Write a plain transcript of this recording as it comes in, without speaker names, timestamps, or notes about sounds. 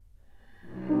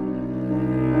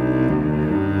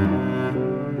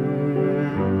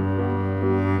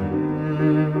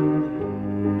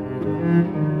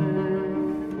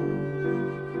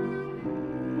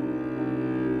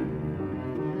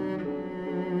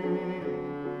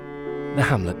The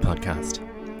Hamlet Podcast,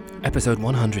 episode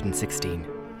 116.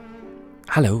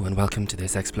 Hello and welcome to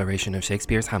this exploration of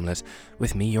Shakespeare's Hamlet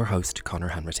with me, your host,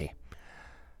 Conor Hanratty.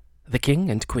 The King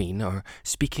and Queen are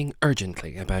speaking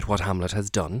urgently about what Hamlet has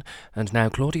done, and now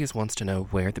Claudius wants to know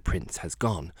where the prince has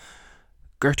gone.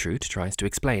 Gertrude tries to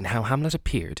explain how Hamlet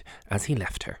appeared as he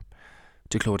left her.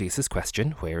 To Claudius's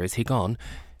question, where is he gone,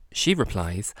 she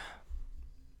replies,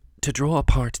 to draw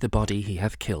apart the body he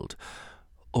hath killed,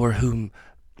 or whom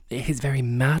his very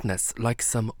madness, like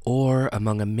some ore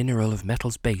among a mineral of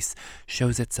metal's base,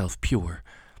 shows itself pure.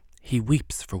 He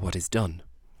weeps for what is done.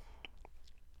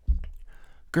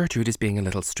 Gertrude is being a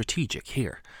little strategic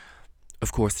here.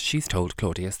 Of course, she's told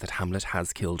Claudius that Hamlet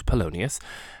has killed Polonius,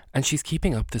 and she's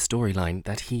keeping up the storyline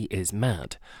that he is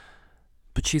mad.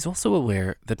 But she's also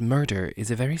aware that murder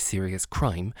is a very serious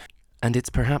crime, and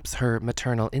it's perhaps her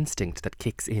maternal instinct that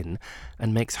kicks in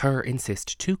and makes her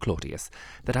insist to Claudius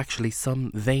that actually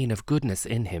some vein of goodness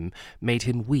in him made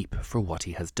him weep for what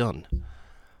he has done.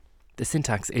 The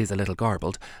syntax is a little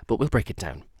garbled, but we'll break it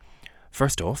down.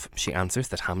 First off, she answers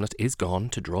that Hamlet is gone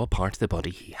to draw apart the body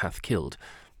he hath killed,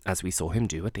 as we saw him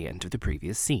do at the end of the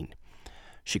previous scene.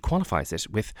 She qualifies it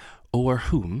with o'er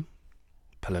whom,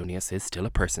 Polonius is still a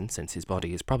person since his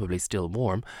body is probably still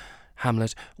warm,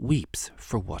 Hamlet weeps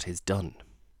for what is done.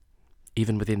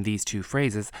 Even within these two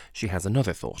phrases, she has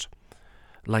another thought.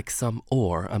 Like some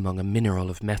ore among a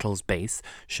mineral of metal's base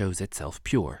shows itself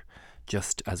pure,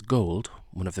 just as gold,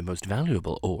 one of the most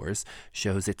valuable ores,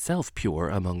 shows itself pure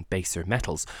among baser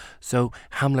metals, so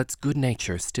Hamlet's good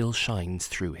nature still shines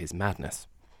through his madness.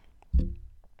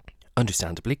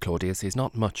 Understandably, Claudius is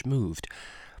not much moved.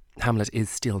 Hamlet is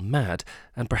still mad,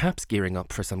 and perhaps gearing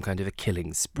up for some kind of a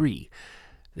killing spree.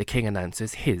 The king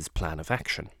announces his plan of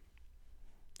action.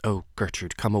 "Oh,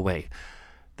 Gertrude, come away.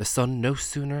 The sun no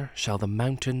sooner shall the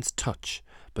mountains touch,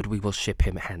 but we will ship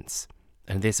him hence.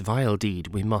 And this vile deed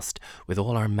we must, with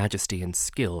all our majesty and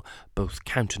skill, both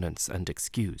countenance and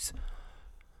excuse."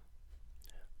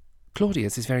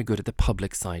 Claudius is very good at the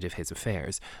public side of his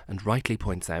affairs, and rightly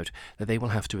points out that they will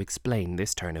have to explain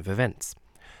this turn of events.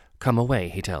 "Come away,"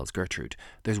 he tells Gertrude.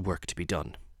 "There's work to be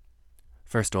done."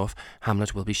 First off,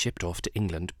 Hamlet will be shipped off to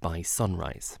England by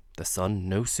sunrise. The sun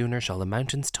no sooner shall the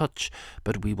mountains touch,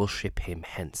 but we will ship him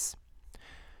hence.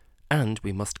 And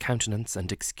we must countenance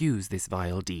and excuse this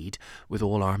vile deed with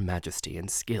all our majesty and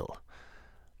skill.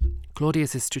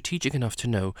 Claudius is strategic enough to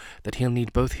know that he'll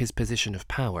need both his position of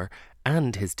power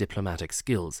and his diplomatic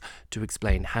skills to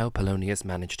explain how Polonius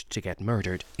managed to get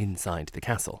murdered inside the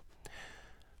castle.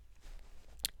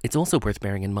 It's also worth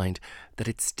bearing in mind that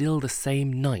it's still the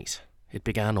same night. It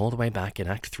began all the way back in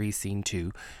Act 3, Scene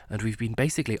 2, and we've been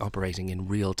basically operating in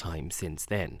real time since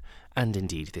then, and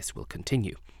indeed this will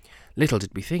continue. Little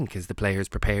did we think, as the players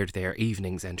prepared their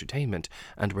evening's entertainment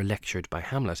and were lectured by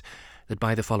Hamlet, that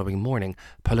by the following morning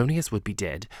Polonius would be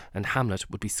dead and Hamlet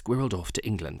would be squirreled off to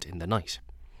England in the night.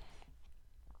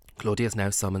 Claudius now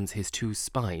summons his two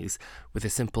spies with a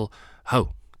simple,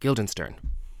 "Ho, Guildenstern,"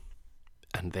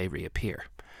 and they reappear.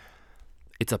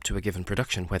 It's up to a given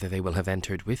production whether they will have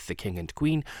entered with the king and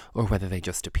queen or whether they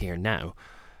just appear now.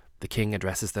 The king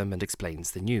addresses them and explains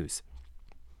the news.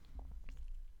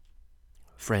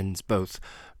 "Friends both,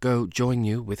 go join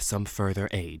you with some further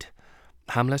aid.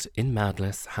 Hamlet in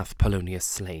madness hath Polonius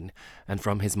slain, and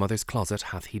from his mother's closet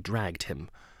hath he dragged him.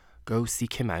 Go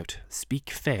seek him out, speak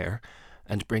fair,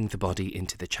 and bring the body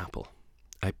into the chapel.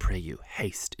 I pray you,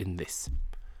 haste in this."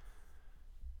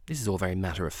 This is all very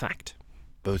matter of fact.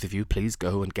 Both of you please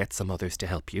go and get some others to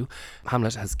help you.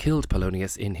 Hamlet has killed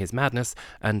Polonius in his madness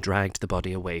and dragged the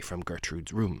body away from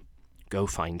Gertrude's room. Go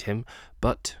find him,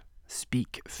 but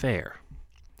speak fair.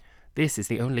 This is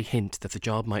the only hint that the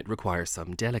job might require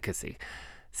some delicacy.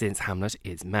 Since Hamlet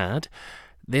is mad,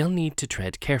 they'll need to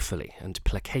tread carefully and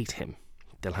placate him.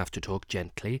 They'll have to talk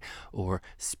gently or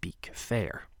speak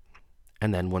fair.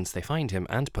 And then once they find him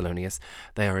and Polonius,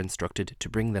 they are instructed to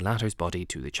bring the latter's body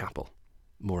to the chapel.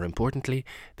 More importantly,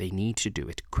 they need to do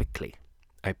it quickly.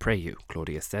 I pray you,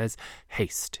 Claudius says,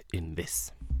 haste in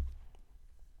this.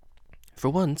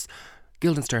 For once,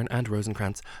 Guildenstern and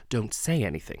Rosencrantz don't say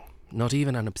anything, not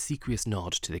even an obsequious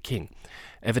nod to the king.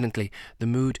 Evidently, the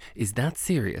mood is that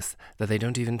serious that they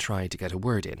don't even try to get a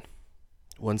word in.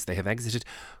 Once they have exited,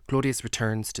 Claudius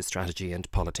returns to strategy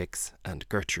and politics and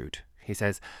Gertrude. He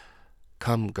says,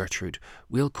 "Come, Gertrude,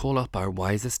 we'll call up our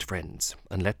wisest friends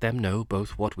and let them know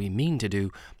both what we mean to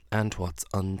do and what's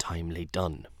untimely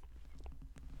done."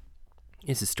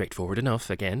 This is straightforward enough,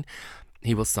 again.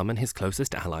 He will summon his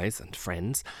closest allies and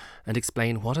friends and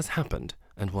explain what has happened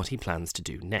and what he plans to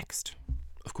do next.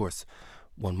 Of course,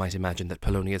 one might imagine that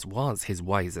Polonius was his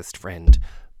wisest friend,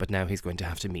 but now he's going to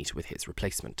have to meet with his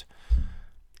replacement.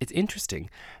 It's interesting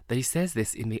that he says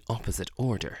this in the opposite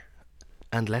order,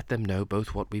 and let them know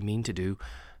both what we mean to do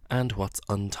and what's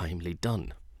untimely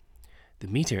done. The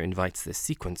meter invites this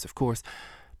sequence, of course,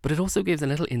 but it also gives a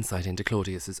little insight into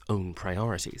Claudius's own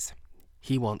priorities.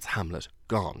 He wants Hamlet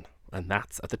gone, and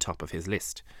that's at the top of his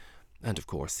list. And of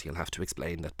course, he'll have to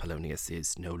explain that Polonius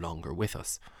is no longer with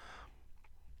us.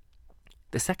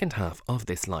 The second half of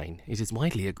this line, it is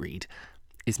widely agreed,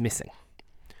 is missing.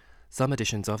 Some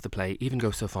editions of the play even go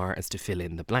so far as to fill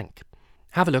in the blank.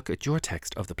 Have a look at your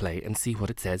text of the play and see what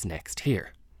it says next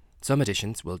here. Some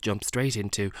editions will jump straight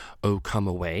into "O come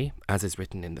away," as is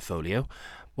written in the folio,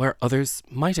 where others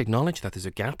might acknowledge that there's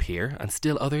a gap here, and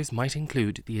still others might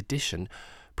include the addition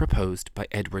proposed by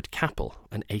Edward Capel,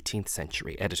 an 18th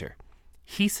century editor.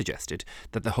 He suggested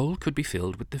that the whole could be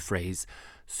filled with the phrase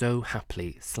 "so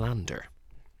haply slander."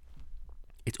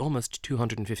 It's almost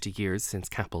 250 years since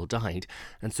Capel died,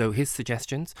 and so his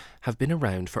suggestions have been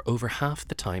around for over half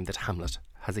the time that Hamlet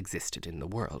has existed in the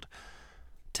world.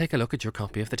 Take a look at your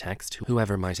copy of the text,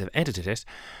 whoever might have edited it,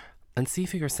 and see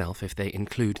for yourself if they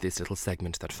include this little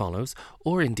segment that follows,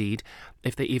 or indeed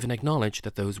if they even acknowledge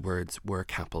that those words were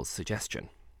Capel's suggestion.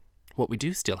 What we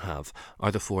do still have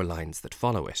are the 4 lines that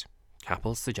follow it.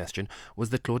 Capel's suggestion was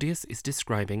that Claudius is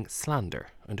describing slander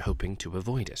and hoping to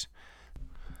avoid it.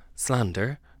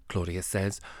 Slander, Claudius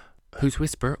says, whose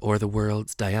whisper o'er the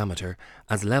world's diameter,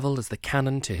 as level as the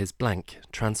cannon to his blank,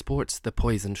 transports the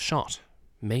poisoned shot,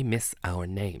 may miss our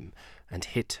name and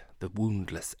hit the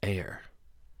woundless air.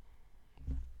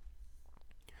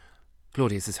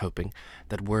 Claudius is hoping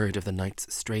that word of the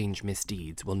knight's strange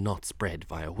misdeeds will not spread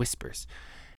via whispers.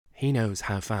 He knows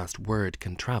how fast word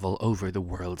can travel over the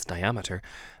world's diameter,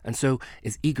 and so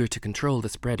is eager to control the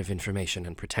spread of information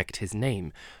and protect his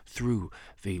name through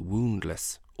the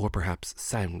woundless, or perhaps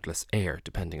soundless air,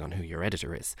 depending on who your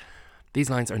editor is.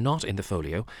 These lines are not in the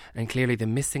folio, and clearly the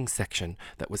missing section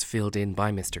that was filled in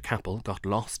by Mr. Capel got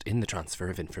lost in the transfer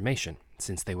of information,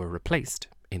 since they were replaced,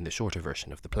 in the shorter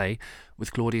version of the play,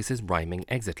 with Claudius's rhyming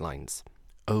exit lines.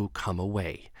 "O come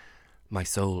away. My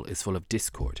soul is full of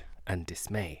discord and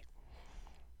dismay."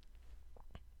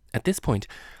 At this point,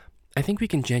 I think we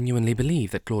can genuinely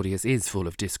believe that Claudius is full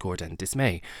of discord and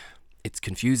dismay. It's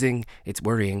confusing, it's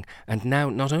worrying, and now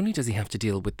not only does he have to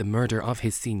deal with the murder of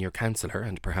his senior counsellor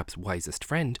and perhaps wisest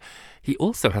friend, he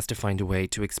also has to find a way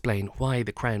to explain why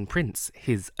the Crown Prince,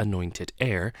 his anointed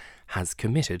heir, has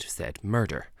committed said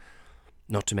murder.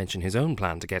 Not to mention his own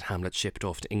plan to get Hamlet shipped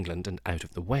off to England and out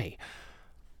of the way.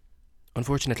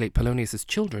 Unfortunately, Polonius's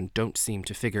children don't seem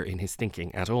to figure in his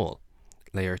thinking at all.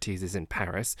 Laertes is in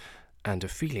Paris, and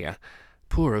Ophelia,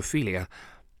 poor Ophelia,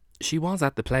 she was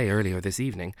at the play earlier this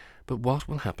evening, but what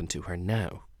will happen to her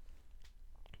now?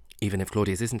 Even if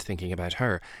Claudius isn't thinking about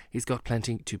her, he's got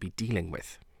plenty to be dealing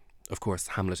with. Of course,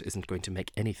 Hamlet isn't going to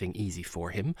make anything easy for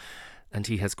him, and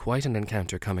he has quite an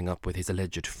encounter coming up with his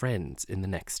alleged friends in the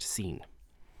next scene.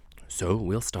 So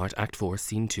we'll start Act 4,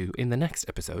 Scene 2 in the next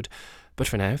episode. But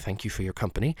for now, thank you for your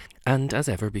company. And as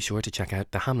ever, be sure to check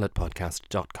out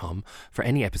thehamletpodcast.com for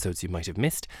any episodes you might have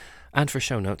missed and for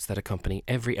show notes that accompany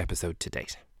every episode to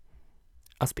date.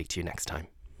 I'll speak to you next time.